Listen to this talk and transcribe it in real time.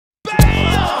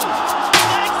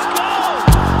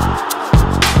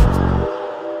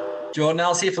Jordan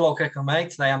Ellis here for LowKick,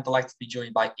 mate. Today I'm delighted to be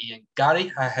joined by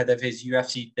Garry ahead of his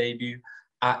UFC debut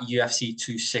at UFC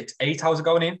 268. How's it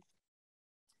going, Ian?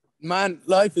 Man,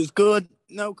 life is good.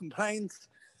 No complaints.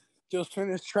 Just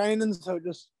finished training, so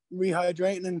just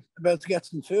rehydrating and about to get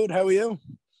some food. How are you?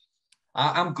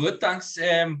 I'm good, thanks.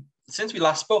 Since we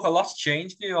last spoke, a lot's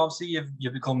changed for you. Obviously,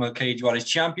 you've become a Cage Warriors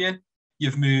champion.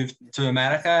 You've moved to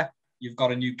America. You've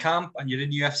got a new camp, and you're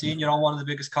in UFC, and you're on one of the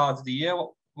biggest cards of the year.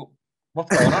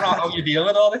 What's going on? How are you dealing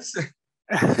with all this?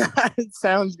 It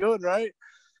sounds good, right?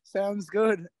 Sounds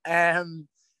good. Do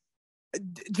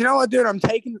you know what, dude? I'm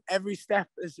taking every step.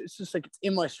 It's just like it's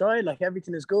in my stride. Like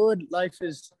everything is good. Life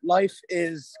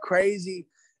is crazy.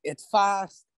 It's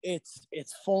fast.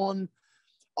 It's fun.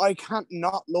 I can't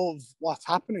not love what's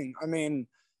happening. I mean,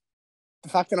 the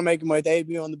fact that I'm making my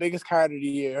debut on the biggest card of the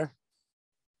year,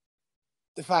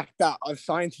 the fact that I've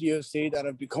signed to the UFC, that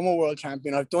I've become a world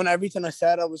champion, I've done everything I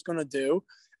said I was going to do,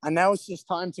 and now it's just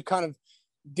time to kind of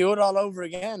do it all over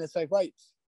again. It's like, right,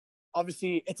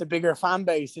 obviously it's a bigger fan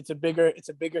base, it's a bigger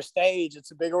stage,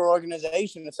 it's a bigger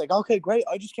organization. It's like, okay, great,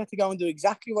 I just get to go and do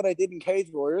exactly what I did in Cage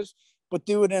Warriors, but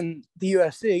do it in the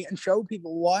UFC and show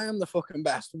people why I'm the fucking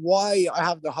best, why I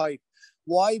have the hype,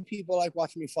 why people like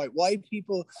watching me fight, why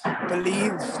people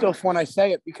believe stuff when I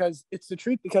say it, because it's the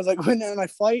truth. Because I go in there and I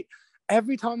fight,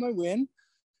 every time I win,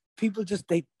 people just,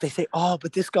 they say, oh,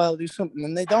 but this guy will do something,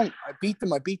 and they don't. I beat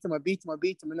them,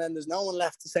 and then there's no one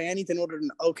left to say anything other than,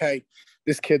 okay,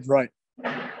 this kid's right.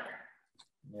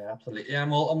 Yeah, absolutely. Yeah,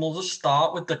 and we'll just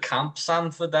start with the camp,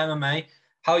 Sanford MMA.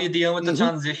 How are you dealing with the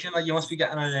transition? Like, you must be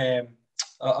getting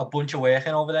a bunch of work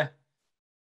in over there.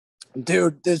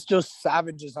 Dude, there's just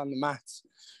savages on the mats.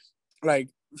 Like,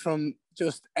 from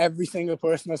just every single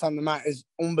person that's on the mat is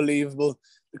unbelievable.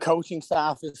 The coaching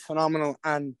staff is phenomenal,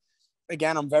 and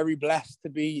again, I'm very blessed to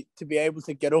be able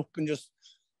to get up and just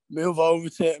move over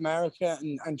to America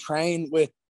and train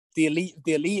with the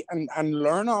elite and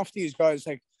learn off these guys.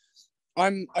 Like,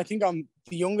 I think I'm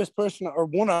the youngest person, or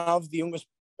one of the youngest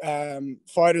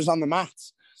fighters on the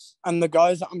mats, and the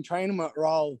guys that I'm training with are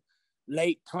all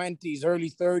late 20s, early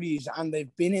 30s, and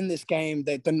they've been in this game.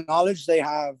 The knowledge they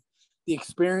have, the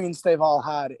experience they've all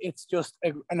had. It's just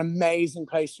an amazing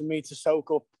place for me to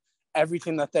soak up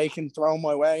everything that they can throw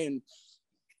my way, and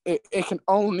it can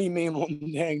only mean one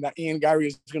thing, that Garry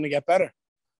is going to get better.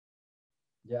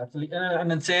 Yeah, absolutely.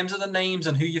 And in terms of the names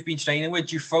and who you've been training with,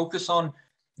 do you focus on,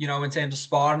 in terms of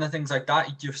sparring and things like that,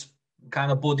 you just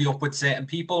kind of buddy up with certain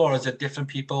people, or is it different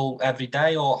people every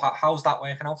day, or how's that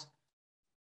working out?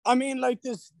 I mean, like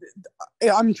this,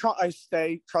 I try to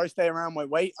stay around my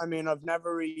weight. I mean, I've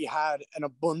never really had an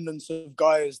abundance of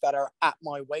guys that are at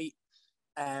my weight.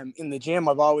 In the gym,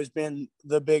 I've always been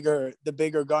the bigger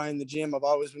guy in the gym. I've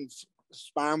always been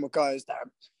sparring with guys that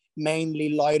are mainly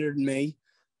lighter than me.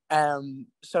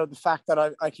 So the fact that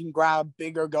I can grab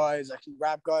bigger guys, I can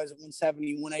grab guys at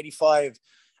 170, 185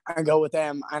 and go with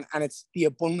them. And it's the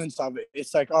abundance of it.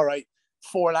 It's like, all right,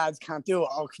 4 lads can't do it.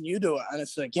 Oh, can you do it? And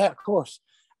it's like, yeah, of course.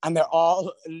 And they're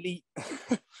all elite.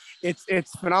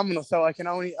 It's phenomenal. So I can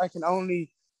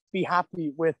only be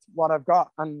happy with what I've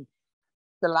got. And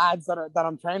the lads that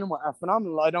I'm training with are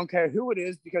phenomenal. I don't care who it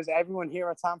is, because everyone here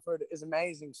at Sanford is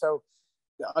amazing. So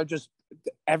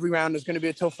every round is going to be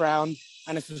a tough round,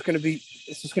 and it's just going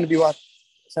to be what.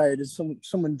 Sorry, there's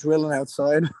someone drilling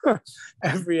outside.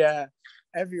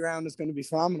 every round is going to be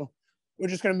phenomenal. We're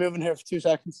just going to move in here for 2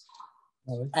 seconds.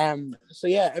 So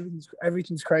yeah,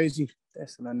 everything's crazy.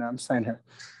 I'm staying here.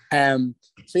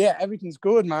 So yeah, everything's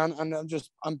good, man, and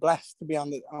I'm blessed to be on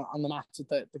the mats with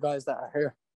the guys that are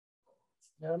here.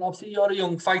 Yeah, and obviously you're a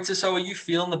young fighter, so are you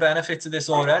feeling the benefits of this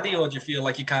already, or do you feel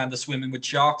like you're kind of swimming with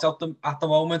sharks at the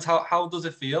moment? How does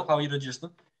it feel? How are you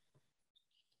adjusting?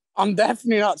 I'm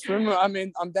definitely not swimming. I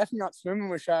mean, I'm definitely not swimming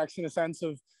with sharks in a sense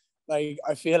of, like,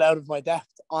 I feel out of my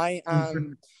depth. I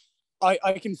am. I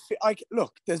can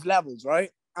look. There's levels, right?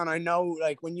 And I know,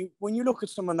 like, when you look at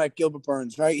someone like Gilbert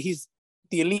Burns, right? He's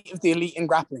the elite of the elite in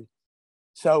grappling.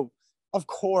 So of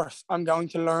course I'm going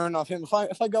to learn of him.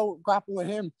 If I go grapple with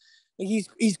him,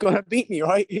 he's going to beat me,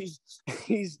 right?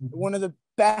 He's one of the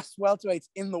best welterweights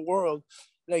in the world.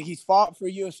 Like, he's fought for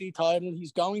a UFC title.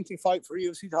 He's going to fight for a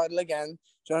UFC title again.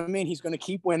 Do you know what I mean? He's going to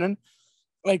keep winning.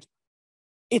 Like,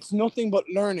 it's nothing but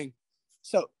learning.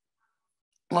 So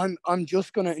I'm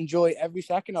just going to enjoy every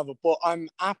second of it. But I'm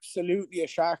absolutely a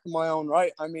shark in my own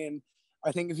right. I mean,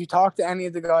 I think if you talk to any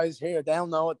of the guys here, they'll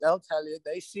know it. They'll tell you.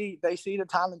 They see the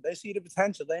talent. They see the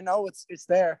potential. They know it's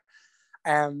there.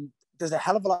 There's a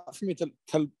hell of a lot for me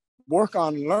to work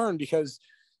on and learn, because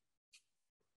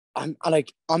I'm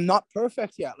not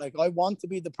perfect yet. Like, I want to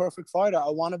be the perfect fighter. I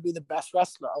want to be the best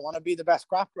wrestler. I want to be the best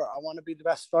grappler. I want to be the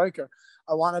best striker.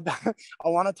 I want to I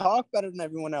want to talk better than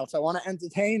everyone else. I want to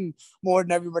entertain more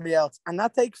than everybody else. And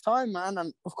that takes time, man.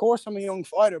 And of course I'm a young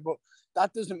fighter, but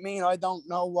that doesn't mean I don't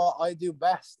know what I do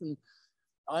best. And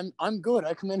I'm good.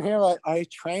 I come in here, I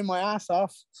train my ass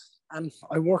off and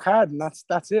I work hard, and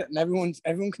that's it. And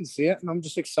everyone can see it. And I'm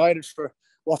just excited for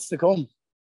what's to come.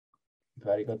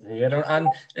 Very good to hear. And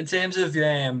in terms of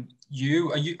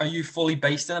you, are you fully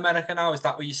based in America now? Is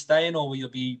that where you're staying, or will you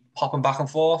be popping back and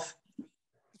forth?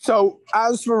 So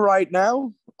as for right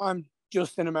now, I'm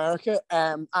just in America.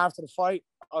 After the fight,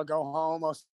 I'll go home.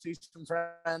 I'll see some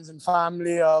friends and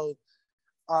family. I'll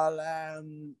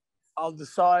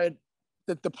decide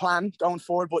the plan going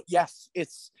forward. But yes,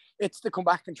 it's to come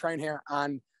back and train here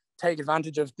and take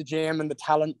advantage of the gym and the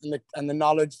talent and the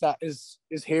knowledge that is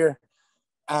here.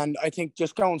 And I think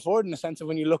just going forward, in the sense of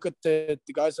when you look at the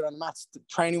guys that are on the mats, the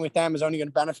training with them is only going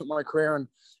to benefit my career, and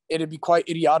it'd be quite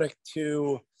idiotic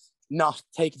to not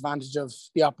take advantage of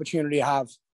the opportunity I have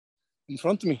in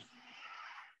front of me.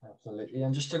 Absolutely.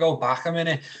 And just to go back a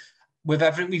minute, with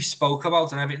everything we've spoke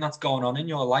about and everything that's going on in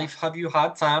your life, have you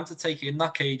had time to take in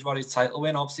that Cage Warriors title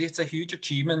win? Obviously, it's a huge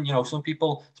achievement. You know, some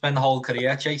people spend the whole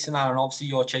career chasing that, and obviously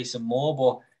you're chasing more,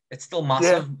 but it's still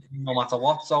massive no matter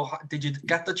what. So did you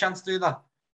get the chance to do that?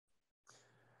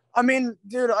 I mean,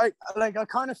 dude, I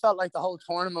kind of felt like the whole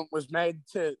tournament was made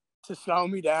to slow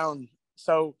me down.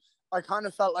 So I kind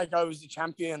of felt like I was the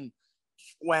champion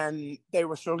when they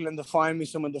were struggling to find me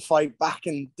someone to fight back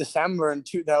in December in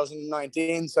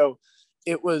 2019. So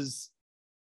it was,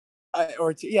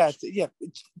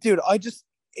 dude, it's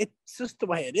just the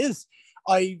way it is.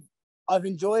 I've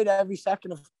enjoyed every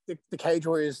second of the Cage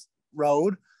Warriors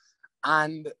road,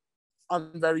 and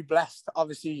I'm very blessed,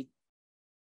 obviously,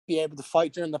 be able to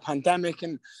fight during the pandemic,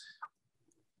 and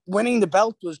winning the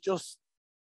belt was just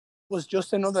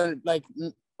another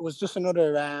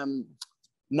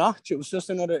notch. It's just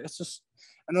another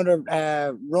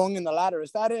rung in the ladder.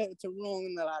 Is that it? It's a rung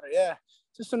in the ladder. Yeah,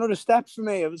 just another step for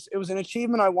me. It was an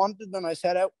achievement I wanted, and I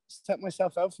set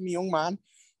myself out from a young man,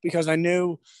 because I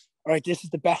knew, all right, this is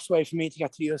the best way for me to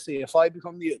get to the UFC. If I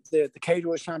become the Cage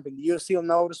Warriors champion, the UFC will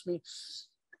notice me.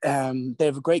 They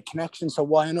have a great connection, so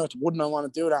why on earth wouldn't I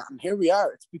want to do that? And here we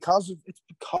are. It's because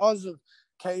of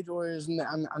Cage Warriors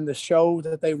and the show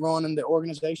that they run, and the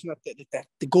organization that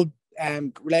the good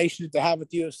relationship they have with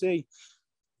the UFC,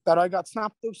 that I got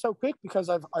snapped up so quick,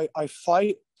 because I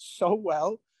fight so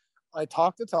well. I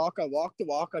talk the talk, I walk the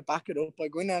walk, I back it up. I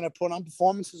go in there and I put on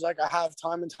performances like I have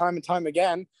time and time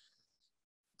again.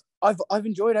 I've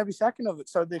enjoyed every second of it.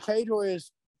 So the Cage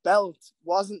Warriors belt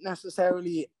wasn't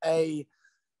necessarily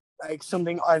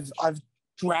something I've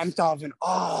dreamt of, and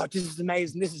this is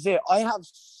amazing, this is it. I have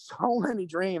so many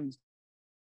dreams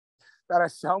that are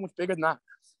so much bigger than that.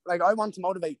 Like, I want to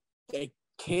motivate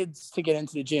kids to get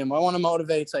into the gym. I want to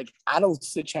motivate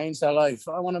adults to change their life.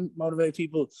 I want to motivate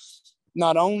people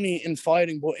not only in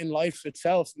fighting but in life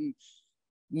itself. And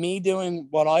me doing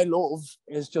what I love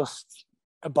is just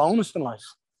a bonus in life.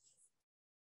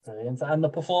 Brilliant. And the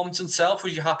performance itself,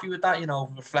 was you happy with that? You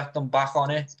know, reflecting back on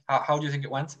it, how do you think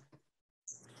it went?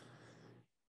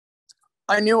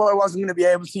 I knew I wasn't going to be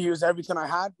able to use everything I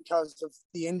had because of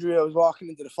the injury I was walking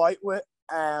into the fight with.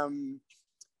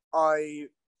 I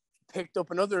picked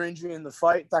up another injury in the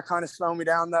fight that kind of slowed me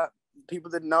down, that people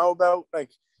didn't know about. But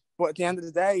at the end of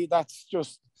the day, that's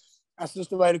just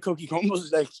the way the cookie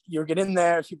crumbles. Like, you get in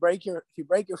there, if you break your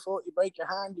foot, you break your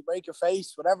hand, you break your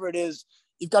face, whatever it is,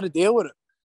 you've got to deal with it.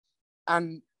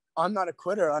 And I'm not a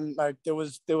quitter. And there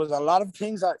was a lot of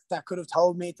things that could have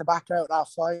told me to back out that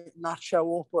fight, not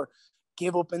show up, or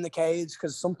give up in the cage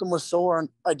because something was sore, and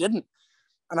I didn't.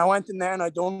 And I went in there and I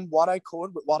done what I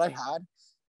could with what I had.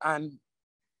 And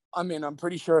I mean, I'm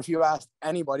pretty sure if you asked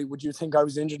anybody, would you think I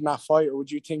was injured in that fight, or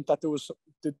would you think that there was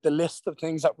the list of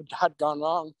things that had gone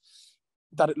wrong,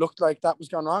 that it looked like that was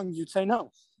gone wrong? You'd say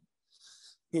no.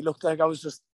 It looked like I was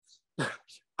just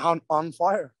on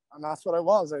fire. And that's what I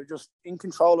was. I was just in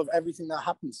control of everything that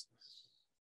happens.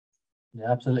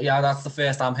 Yeah, absolutely. Yeah, that's the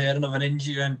first I'm hearing of an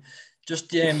injury. And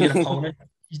just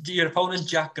your opponent,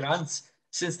 Jack Grant,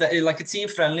 since it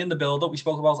seemed friendly in the build-up. We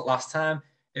spoke about it last time.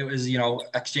 It was,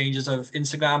 exchanges of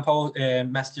Instagram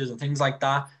messages and things like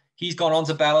that. He's gone on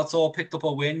to Bellator, picked up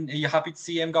a win. Are you happy to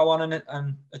see him go on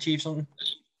and achieve something?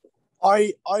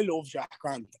 I love Jack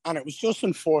Grant, and it was just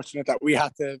unfortunate that we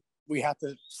had to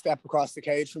step across the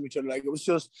cage from each other. It was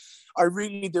just, I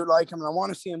really do like him, and I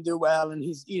want to see him do well. And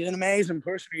he's an amazing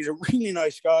person. He's a really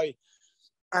nice guy,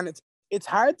 and it's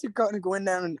hard to go in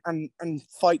there and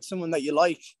fight someone that you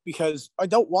like, because I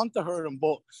don't want to hurt them,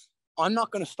 but I'm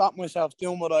not going to stop myself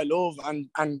doing what I love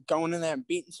and going in there and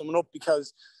beating someone up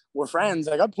because we're friends.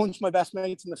 Like, I punch my best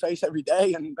mates in the face every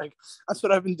day, and like that's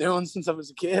what I've been doing since I was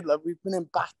a kid. Like, we've been in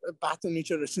battling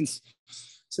each other since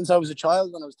I was a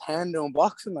child when I was 10 doing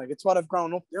boxing. Like, it's what I've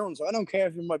grown up doing. So I don't care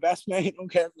if you're my best mate. I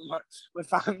don't care if you're my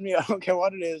family. I don't care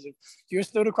what it is. If you're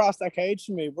stood across that cage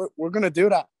from me, we're going to do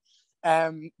that.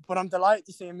 But I'm delighted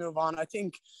to see him move on. I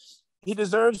think he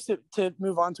deserves to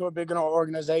move on to a bigger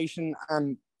organization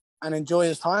and enjoy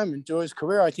his time, enjoy his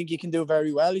career. I think he can do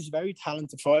very well. He's a very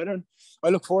talented fighter, and I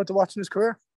look forward to watching his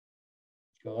career.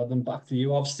 Good. And back to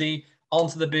you, obviously. On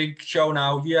to the big show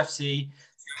now, UFC.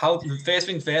 First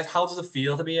thing first, how does it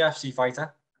feel to be a UFC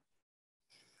fighter?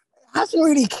 It hasn't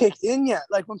really kicked in yet.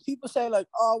 Like, when people say, like,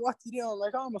 oh, what do you do? I'm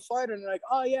like, oh, I'm a fighter. And they're like,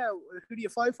 oh, yeah, who do you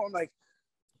fight for? I'm like,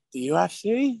 the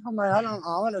UFC? I'm like, I don't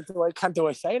know. Do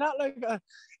I say that? Like,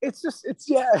 it's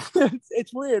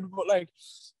it's weird, but like,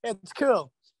 it's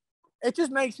cool. It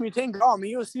just makes me think, oh, I'm a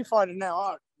UFC fighter now.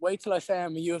 Oh, wait till I say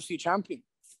I'm a UFC champion.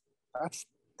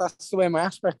 That's the way my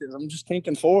aspect is. I'm just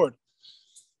thinking forward.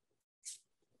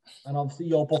 And obviously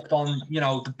you're booked on,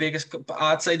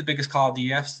 I'd say the biggest card, the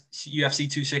UFC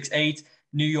 268,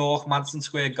 New York, Madison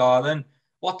Square Garden.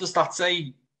 What does that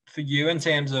say for you in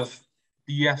terms of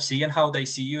the UFC and how they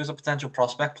see you as a potential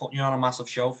prospect, putting you on a massive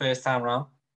show first time around?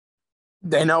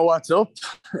 They know what's up.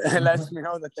 It lets me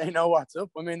know that they know what's up.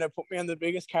 I mean, they put me on the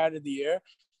biggest card of the year.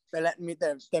 They're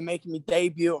making me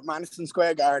debut at Madison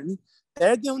Square Garden.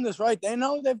 They're doing this right. They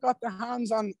know they've got their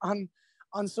hands on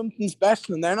something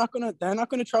special, and they're not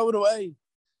gonna throw it away.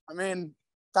 I mean,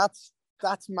 that's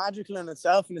magical in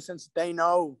itself, in the sense that they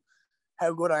know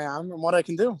how good I am and what I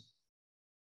can do.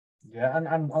 Yeah,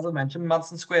 and as I mentioned,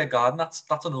 Madison Square Garden, that's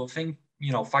another thing.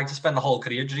 Fighters spend the whole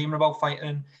career dreaming about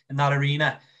fighting in that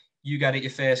arena. You get it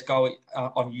your first go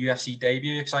on UFC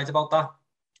debut. You excited about that?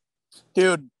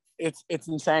 Dude, it's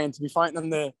insane to be fighting in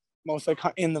the most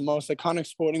iconic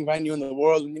sporting venue in the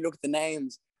world. When you look at the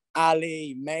names,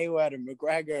 Ali, Mayweather,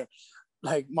 McGregor,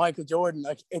 like Michael Jordan,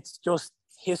 like, it's just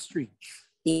history.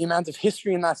 The amount of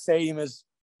history in that stadium is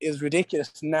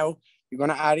ridiculous. And now you're going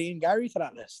to add Ian Garry to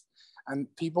that list. And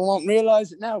people won't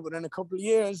realize it now, but in a couple of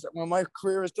years, when my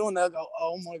career is done, they'll go,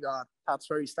 oh my God, that's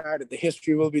where he started. The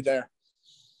history will be there.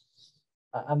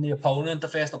 And the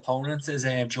first opponent is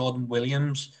Jordan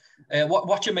Williams.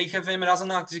 What do you make of him? It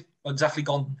hasn't exactly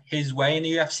gone his way in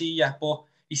the UFC yet, but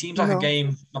he seems like a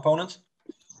game opponent.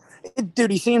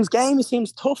 Dude, he seems game, he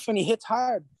seems tough, and he hits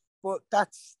hard. But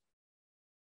that's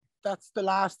the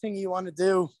last thing you want to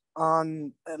do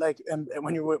on, like,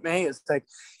 when you're with me,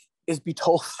 is be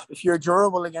tough. If you're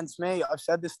durable against me, I've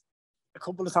said this a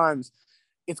couple of times,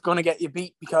 it's going to get you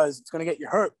beat, because it's going to get you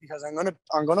hurt, because I'm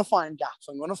going to find gaps.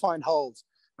 I'm going to find holes,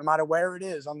 no matter where it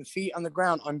is, on the feet, on the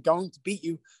ground. I'm going to beat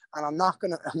you, and I'm not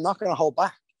going to hold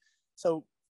back. So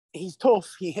he's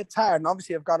tough. He hits hard, and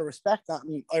obviously I've got to respect that.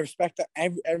 And I respect that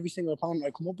every single opponent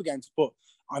I come up against, but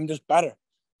I'm just better.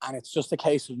 And it's just a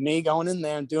case of me going in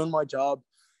there and doing my job.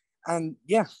 And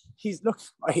yeah,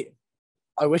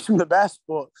 I wish him the best,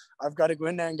 but I've got to go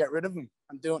in there and get rid of him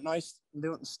and do it nice and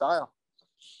do it in style.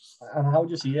 And how do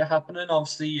you see it happening?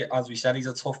 Obviously, as we said, he's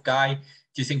a tough guy. Do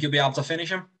you think you'll be able to finish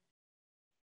him?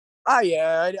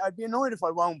 Yeah, I'd be annoyed if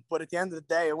I won't, but at the end of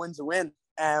the day, a win's a win.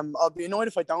 I'll be annoyed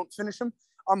if I don't finish him.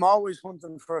 I'm always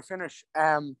hunting for a finish.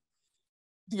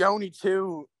 The only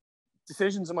two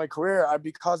decisions in my career are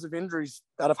because of injuries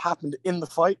that have happened in the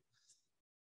fight.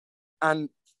 And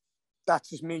that's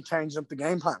just me changing up the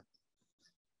game plan.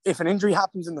 If an injury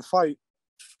happens in the fight,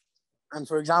 and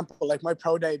for example, like my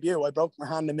pro debut, I broke my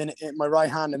right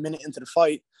hand a minute into the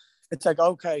fight. It's like,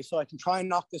 okay, so I can try and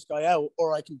knock this guy out,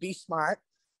 or I can be smart,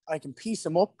 I can piece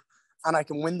him up, and I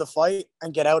can win the fight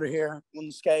and get out of here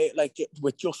unscathed, like,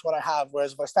 with just what I have.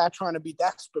 Whereas if I start trying to be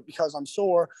desperate because I'm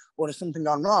sore or there's something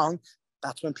gone wrong,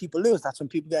 that's when people lose. That's when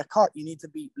people get caught. You need to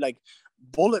be like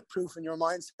bulletproof in your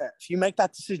mindset. If you make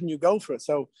that decision, you go for it.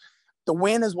 So the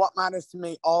win is what matters to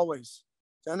me always.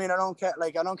 So, I mean, I don't care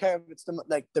if it's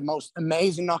the most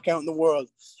amazing knockout in the world,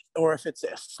 or if it's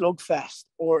a slugfest,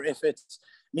 or if it's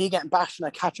me getting bashed and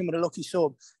I catch him with a lucky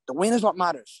sub. The win is what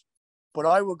matters. But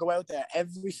I will go out there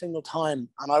every single time,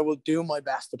 and I will do my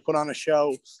best to put on a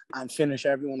show and finish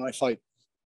everyone I fight.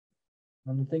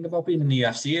 And the thing about being in the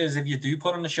UFC is, if you do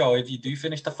put on a show, if you do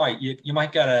finish the fight, you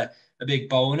might get a big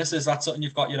bonus. Is that something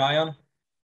you've got your eye on?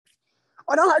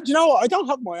 I don't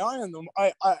have my eye on them.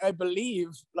 I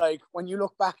believe, like, when you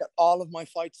look back at all of my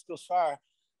fights thus far,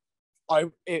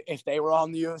 if they were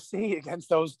on the UFC against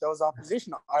those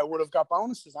opposition, I would have got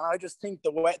bonuses. And I just think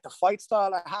the fight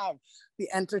style I have, the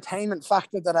entertainment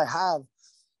factor that I have,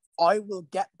 I will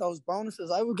get those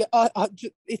bonuses. I will get. I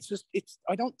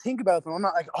don't think about them. I'm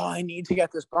not like, oh, I need to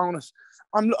get this bonus.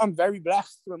 I'm very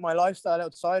blessed with my lifestyle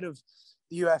outside of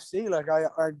the UFC. Like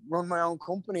I run my own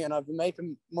company, and I've been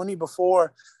making money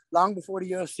long before the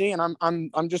UFC,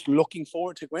 and I'm just looking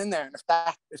forward to going there. And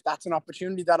if that's an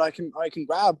opportunity that I can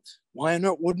grab, why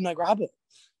not wouldn't I grab it?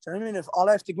 So I mean, if all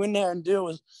I have to go in there and do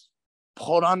is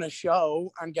put on a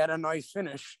show and get a nice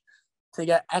finish to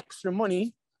get extra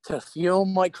money to fuel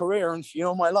my career and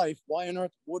fuel my life, why on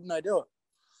earth wouldn't I do it?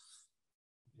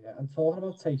 Yeah, and talking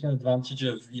about taking advantage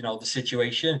of, the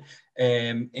situation,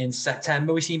 in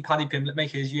September, we seen Paddy Pimblett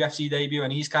make his UFC debut,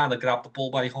 and he's kind of grabbed the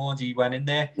bull by the horns. He went in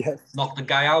there, knocked the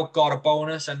guy out, got a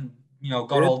bonus, and,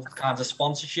 got all kinds of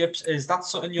sponsorships. Is that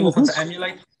something you're looking to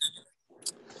emulate?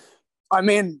 I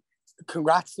mean,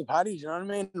 congrats to Paddy, do you know what I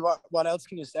mean? What else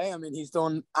can you say? I mean, he's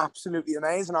done absolutely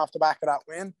amazing off the back of that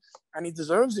win, and he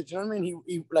deserves it, do you know what I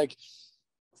mean?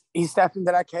 He stepped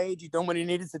into that cage, he done what he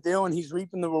needed to do, and he's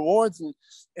reaping the rewards. And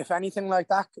if anything like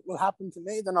that will happen to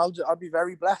me, then I'll be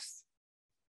very blessed.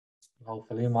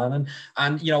 Hopefully, man.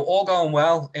 And all going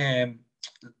well in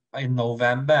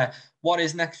November. What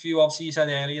is next for you? Obviously, you said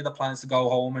earlier the plans to go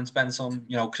home and spend some,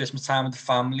 Christmas time with the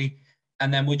family.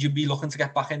 And then would you be looking to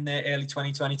get back in there early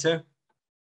 2022?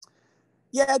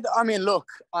 Yeah, I mean, look,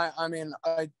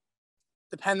 I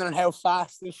depending on how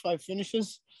fast this fight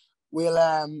finishes,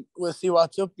 we'll see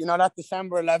what's up. That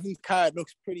December 11th card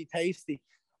looks pretty tasty.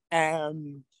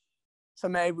 So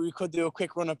maybe we could do a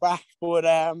quick run it back.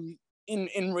 But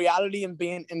in reality and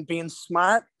being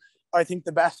smart, I think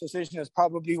the best decision is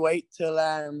probably wait till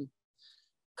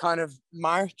kind of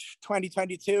March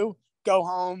 2022. Go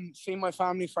home, see my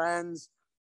family, friends,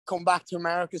 come back to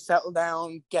America, settle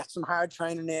down, get some hard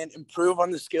training in, improve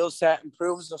on the skill set,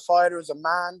 improve as a fighter, as a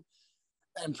man,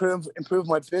 improve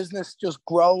my business, just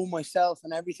grow myself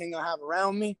and everything I have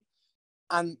around me,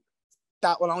 and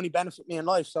that will only benefit me in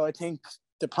life. So I think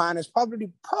the plan is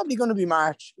probably going to be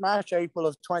March, April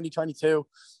of 2022,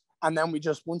 and then we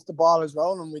just, once the ball is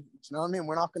rolling,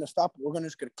 we're not going to stop it. We're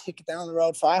just going to kick it down the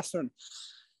road faster and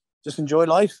just enjoy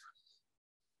life.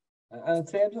 And in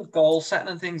terms of goal setting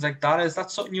and things like that, is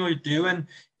that something you're doing?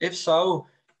 If so,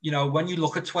 when you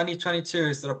look at 2022,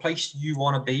 is there a place you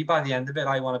want to be by the end of it?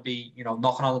 I want to be,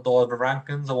 knocking on the door of the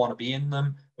rankings. I want to be in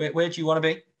them. Where do you want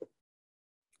to be?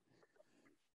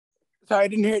 Sorry, I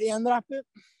didn't hear the end of that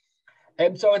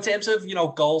bit. So in terms of,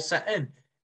 goal setting,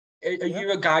 are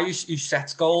you a guy who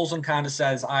sets goals and kind of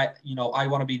says, I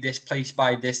want to be this place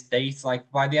by this date? Like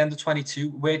by the end of 22,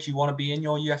 where do you want to be in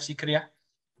your UFC career?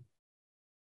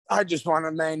 I just want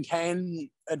to maintain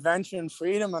adventure and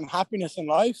freedom and happiness in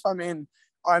life. I mean,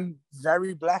 I'm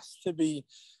very blessed to be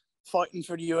fighting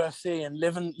for the UFC and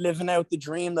living out the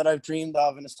dream that I've dreamed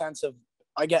of, in a sense of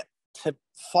I get to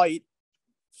fight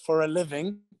for a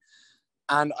living,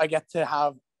 and I get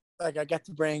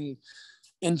to bring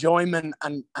enjoyment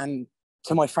and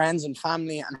to my friends and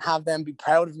family and have them be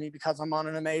proud of me because I'm on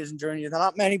an amazing journey that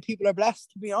not many people are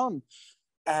blessed to be on.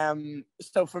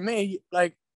 So for me,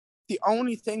 like, the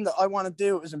only thing that I want to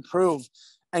do is improve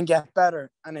and get better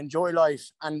and enjoy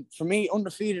life. And for me,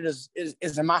 undefeated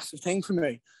is a massive thing for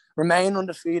me. Remain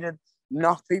undefeated,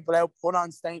 knock people out, put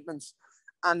on statements.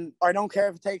 And I don't care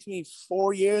if it takes me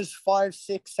 4 years, 5,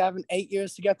 6, 7, 8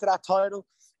 years to get to that title.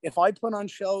 If I put on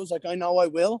shows like I know I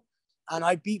will, and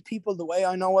I beat people the way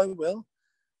I know I will,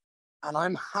 and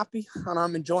I'm happy and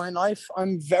I'm enjoying life.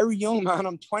 I'm very young, man.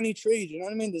 I'm 23. Do you know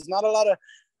what I mean? There's not a lot of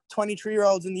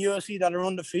 23-year-olds in the UFC that are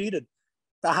undefeated,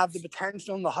 that have the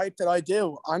potential and the hype that I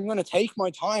do. I'm going to take my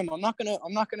time. I'm not going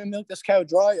to milk this cow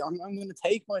dry. I'm going to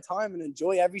take my time and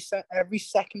enjoy every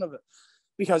second of it,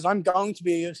 because I'm going to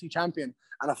be a UFC champion.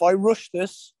 And if I rush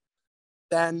this,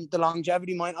 then the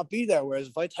longevity might not be there. Whereas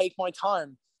if I take my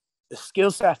time, the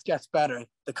skill set gets better.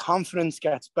 The confidence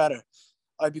gets better.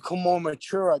 I become more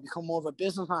mature. I become more of a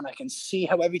businessman. I can see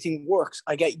how everything works.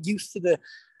 I get used to the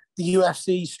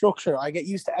UFC structure. I get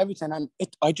used to everything, and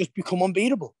I just become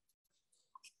unbeatable.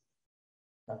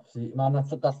 Absolutely, man.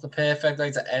 That's the perfect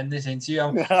way to end this interview.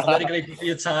 I'm very grateful for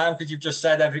your time, because you've just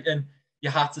said everything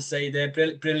you had to say there.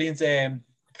 Brilliant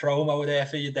promo there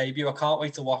for your debut. I can't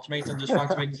wait to watch, mate. And just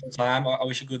thanks for making some time. I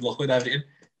wish you good luck with everything.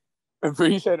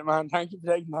 Appreciate it, man. Thank you for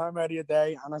taking time out of your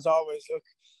day. And as always, look,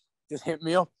 just hit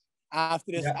me up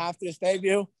after this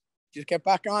debut. Just get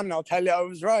back on, and I'll tell you I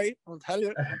was right. I'll tell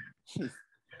you.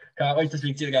 Can't wait to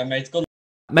speak to you again, mate. Good.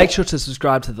 Make sure to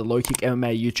subscribe to the LowKick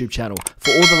MMA YouTube channel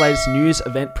for all the latest news,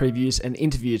 event previews, and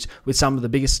interviews with some of the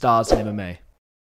biggest stars in MMA.